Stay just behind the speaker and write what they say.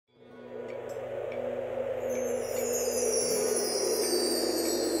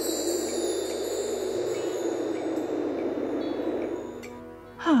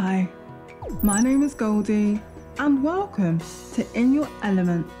My name is Goldie, and welcome to In Your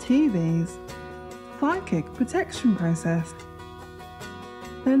Element TV's Psychic Protection Process.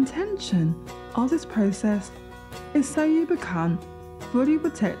 The intention of this process is so you become fully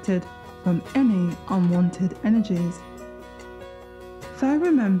protected from any unwanted energies. So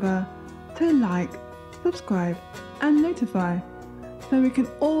remember to like, subscribe and notify so we can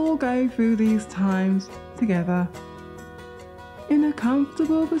all go through these times together. In a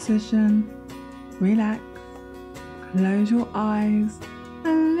comfortable position, relax, close your eyes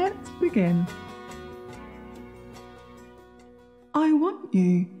and let's begin. I want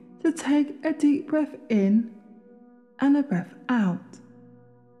you to take a deep breath in and a breath out.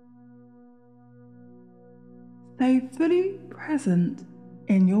 Stay fully present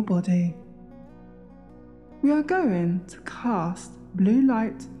in your body. We are going to cast blue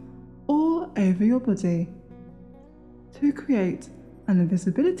light all over your body to create an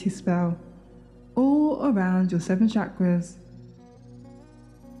invisibility spell all around your 7 chakras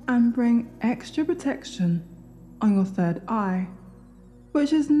and bring extra protection on your third eye,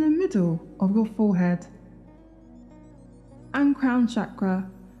 which is in the middle of your forehead, and crown chakra,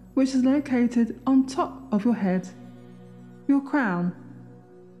 which is located on top of your head, your crown.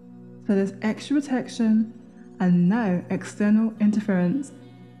 So there's extra protection and no external interference.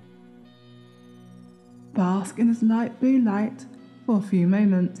 Bask in this light blue light for a few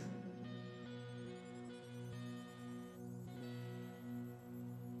moments.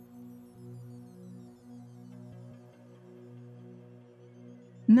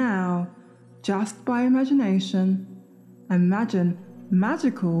 Now, just by imagination, imagine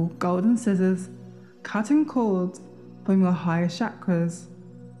magical golden scissors cutting cords from your highest chakras,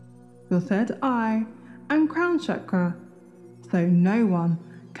 your third eye and crown chakra, so no one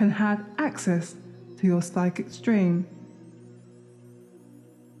can have access to your psychic stream.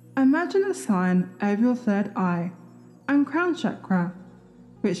 Imagine a sign over your third eye and crown chakra,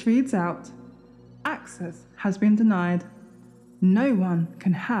 which reads out, "Access has been denied. No one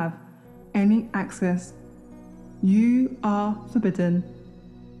can have any access. You are forbidden."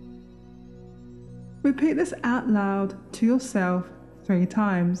 Repeat this out loud to yourself 3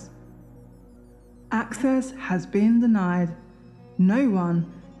 times. Access has been denied. No one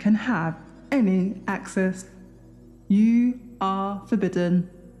can have any access. You are forbidden.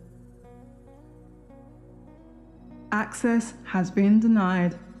 Access has been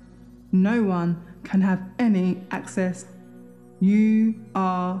denied. No one can have any access. You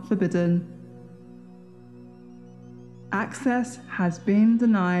are forbidden. Access has been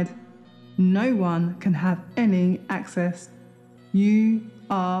denied. No one can have any access. You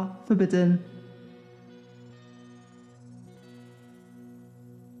are forbidden.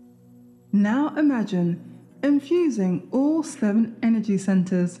 Now imagine infusing all 7 energy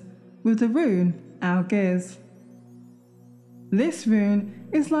centers with the rune Algiz. This rune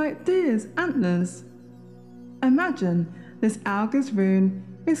is like deer's antlers. Imagine this Algiz rune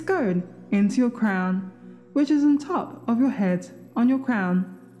is going into your crown, which is on top of your head on your crown.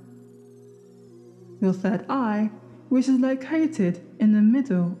 Your third eye, which is located in the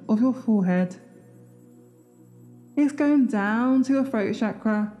middle of your forehead, is going down to your throat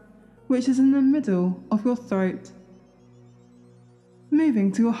chakra, which is in the middle of your throat,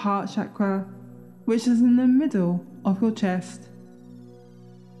 moving to your heart chakra, which is in the middle of your chest,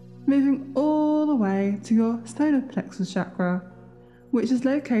 moving all the way to your solar plexus chakra, which is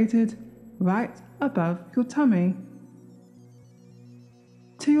located right above your tummy,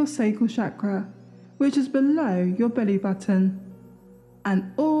 to your sacral chakra, which is below your belly button,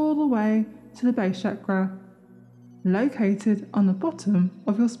 and all the way to the base chakra, located on the bottom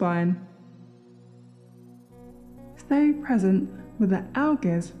of your spine. Stay present with the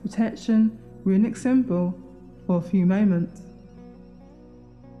Algiz protection runic symbol for a few moments.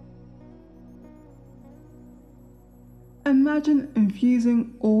 Imagine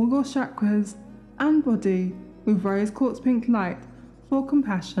infusing all your chakras and body with rose quartz pink light for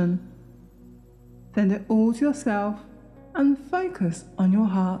compassion. Send it all to yourself and focus on your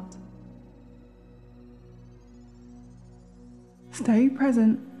heart. Stay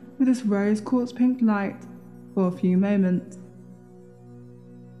present with this rose quartz pink light for a few moments.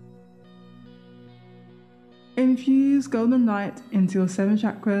 Infuse golden light into your 7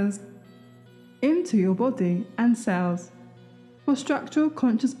 chakras, into your body and cells for structural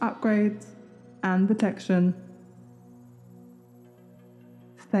conscious upgrades and protection.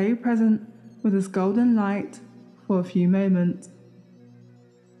 Stay present with this golden light for a few moments.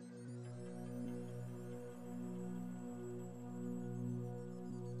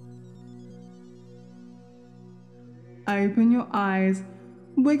 Open your eyes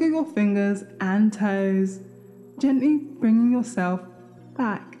Wiggle your fingers and toes, gently bringing yourself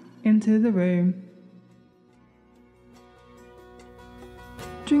back into the room.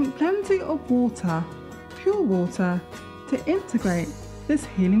 Drink plenty of water, pure water, to integrate this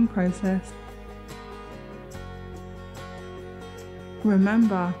healing process.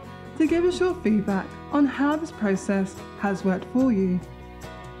 Remember to give us your feedback on how this process has worked for you.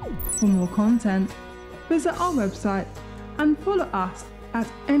 For more content, visit our website and follow us at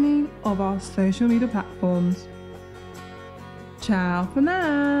any of our social media platforms. Ciao for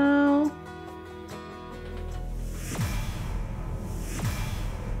now!